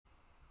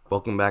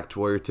Welcome back to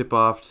Warrior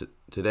Tip-Off.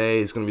 Today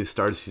is going to be the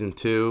start of Season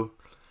 2.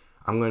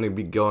 I'm going to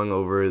be going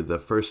over the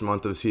first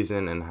month of the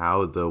season and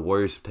how the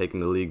Warriors have taken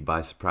the league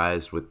by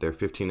surprise with their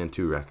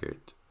 15-2 record.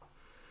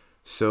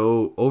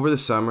 So, over the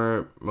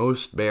summer,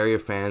 most Bay Area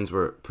fans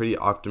were pretty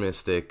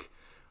optimistic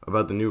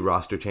about the new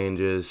roster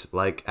changes,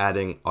 like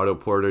adding Otto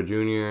Porter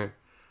Jr.,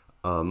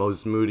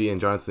 Moses Moody,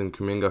 and Jonathan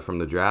Kuminga from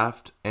the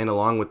draft, and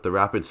along with the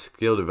rapid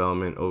skill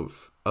development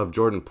of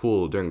Jordan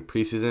Poole during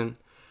preseason.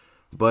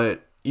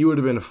 But you would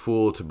have been a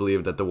fool to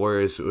believe that the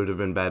Warriors would have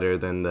been better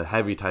than the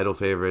heavy title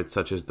favorites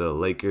such as the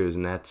Lakers,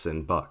 Nets,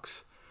 and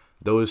Bucks.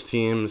 Those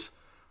teams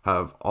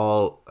have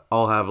all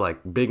have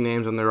like big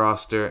names on their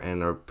roster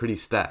and are pretty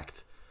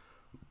stacked.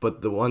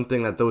 But the one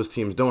thing that those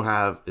teams don't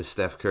have is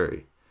Steph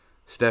Curry.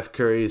 Steph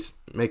Curry's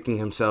making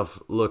himself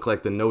look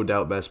like the no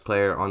doubt best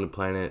player on the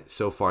planet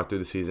so far through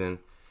the season.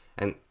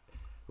 And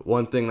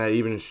one thing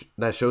that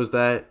that shows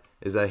that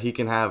is that he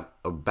can have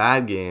a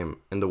bad game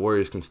and the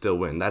Warriors can still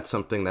win. That's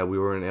something that we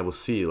weren't able to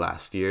see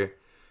last year.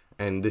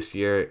 And this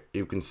year,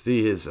 you can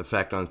see his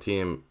effect on the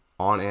team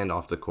on and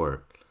off the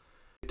court.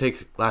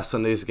 Take last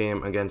Sunday's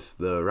game against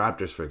the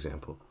Raptors, for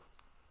example.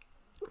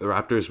 The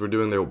Raptors were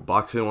doing their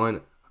box-and-one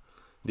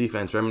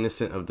defense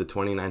reminiscent of the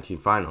 2019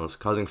 finals,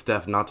 causing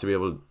Steph not to be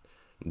able to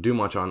do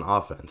much on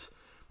offense.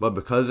 But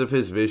because of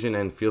his vision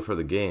and feel for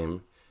the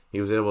game,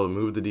 he was able to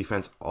move the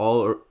defense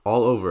all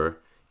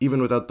over,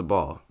 even without the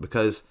ball,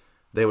 because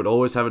they would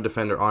always have a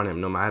defender on him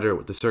no matter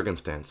what the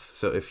circumstance.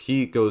 So if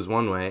he goes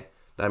one way,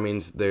 that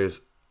means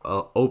there's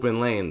an open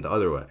lane the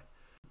other way.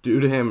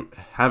 Due to him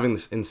having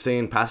this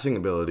insane passing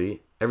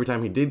ability, every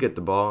time he did get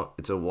the ball,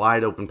 it's a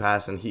wide open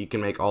pass and he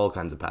can make all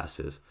kinds of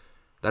passes.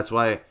 That's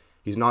why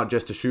he's not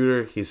just a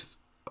shooter, he's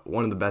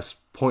one of the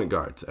best point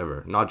guards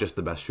ever, not just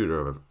the best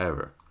shooter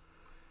ever.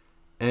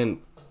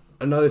 And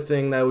another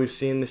thing that we've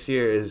seen this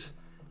year is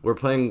we're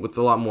playing with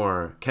a lot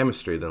more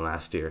chemistry than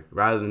last year.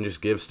 Rather than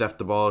just give Steph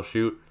the ball,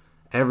 shoot,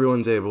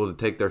 everyone's able to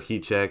take their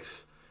heat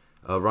checks,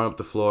 run up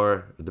the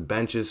floor, the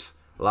bench is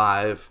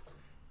live,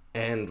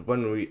 and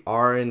when we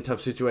are in tough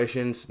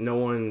situations, no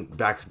one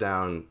backs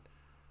down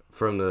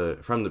from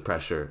the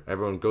pressure.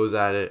 Everyone goes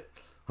at it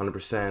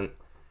 100%,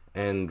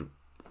 and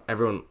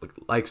everyone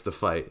likes to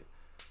fight.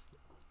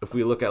 If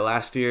we look at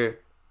last year,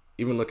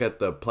 even look at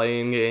the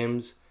play-in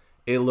games,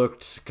 it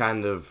looked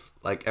kind of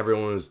like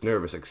everyone was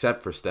nervous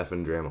except for Steph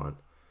and Draymond.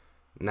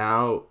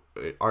 Now,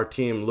 our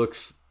team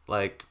looks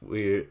like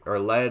we are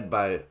led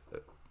by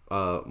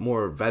a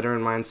more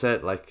veteran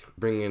mindset, like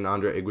bringing in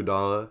Andre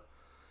Iguodala,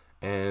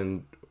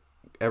 and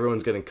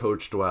everyone's getting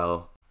coached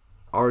well.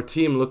 Our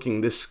team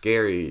looking this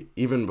scary,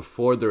 even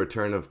before the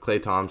return of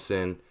Klay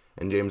Thompson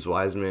and James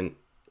Wiseman,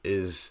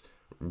 is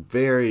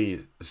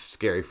very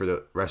scary for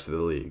the rest of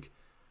the league.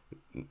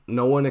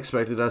 No one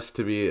expected us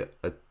to be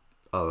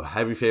a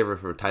heavy favorite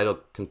for a title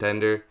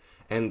contender,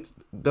 and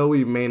though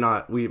we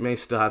may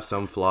still have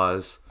some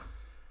flaws,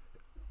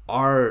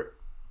 our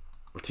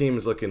team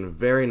is looking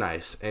very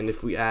nice. And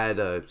if we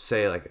add,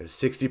 say, like a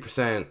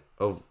 60%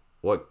 of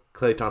what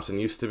Klay Thompson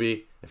used to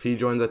be, if he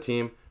joins that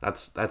team,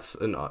 that's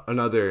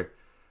another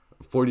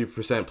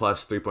 40%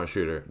 plus three-point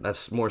shooter.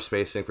 That's more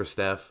spacing for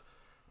Steph,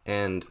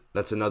 and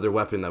that's another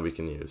weapon that we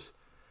can use.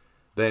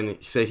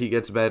 Then say he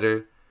gets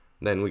better,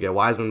 then we get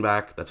Wiseman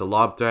back. That's a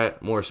lob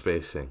threat, more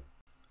spacing.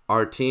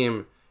 Our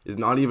team is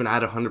not even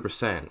at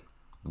 100%,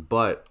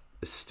 but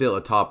still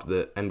atop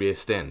the NBA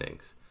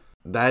standings.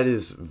 That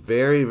is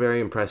very,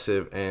 very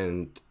impressive,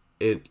 and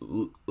it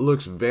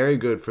looks very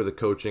good for the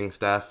coaching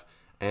staff.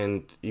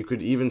 And you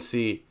could even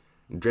see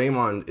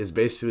Draymond is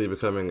basically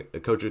becoming a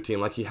coach of the team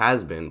like he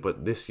has been,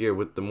 but this year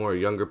with the more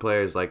younger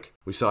players, like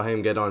we saw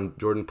him get on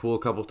Jordan Poole a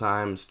couple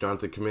times,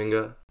 Jonathan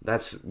Kuminga.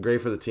 That's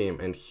great for the team,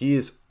 and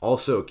he's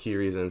also a key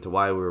reason to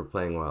why we were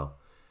playing well.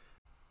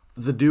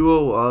 The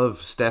duo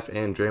of Steph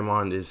and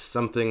Draymond is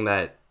something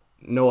that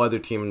no other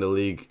team in the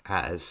league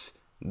has.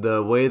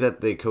 The way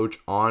that they coach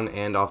on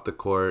and off the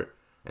court,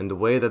 and the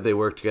way that they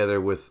work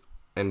together with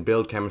and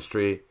build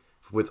chemistry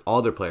with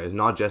all their players,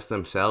 not just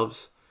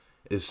themselves,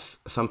 is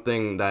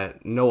something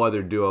that no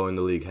other duo in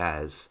the league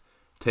has.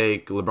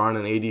 Take LeBron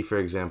and AD, for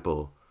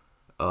example,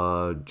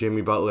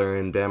 Jimmy Butler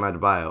and Bam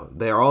Adebayo.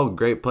 They are all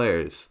great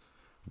players,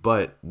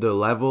 but the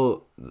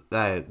level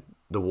that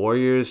the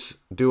Warriors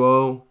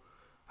duo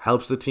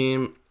helps the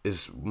team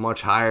is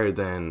much higher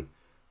than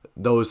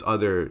those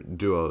other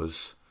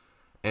duos.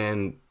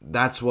 And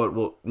that's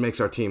what makes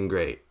our team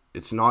great.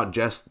 It's not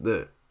just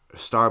the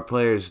star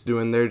players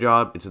doing their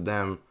job, it's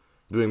them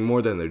doing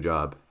more than their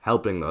job,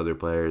 helping the other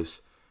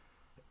players.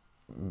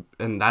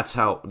 And that's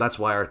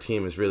why our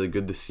team is really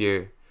good this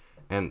year.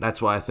 And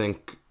that's why I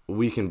think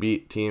we can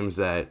beat teams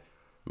that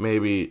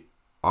maybe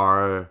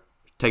are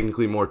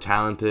technically more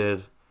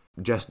talented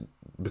just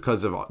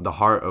because of the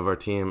heart of our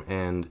team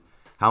and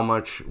how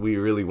much we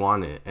really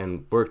want it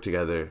and work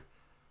together.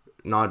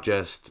 Not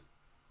just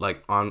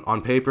like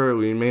on paper,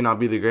 we may not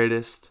be the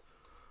greatest,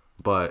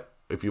 but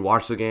if you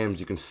watch the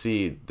games, you can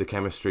see the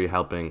chemistry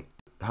helping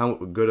how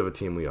good of a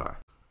team we are.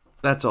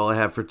 That's all I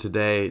have for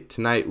today.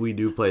 Tonight we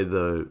do play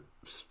the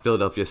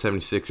Philadelphia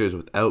 76ers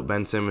without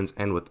Ben Simmons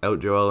and without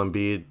Joel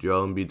Embiid.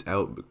 Joel Embiid's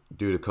out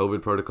due to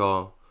COVID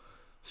protocol.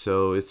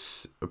 So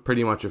it's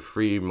pretty much a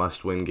free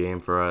must-win game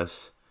for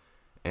us.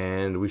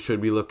 And we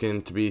should be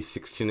looking to be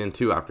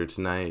 16-2 after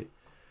tonight.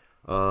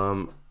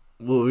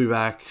 We'll be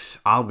back.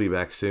 I'll be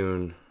back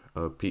soon.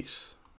 Peace.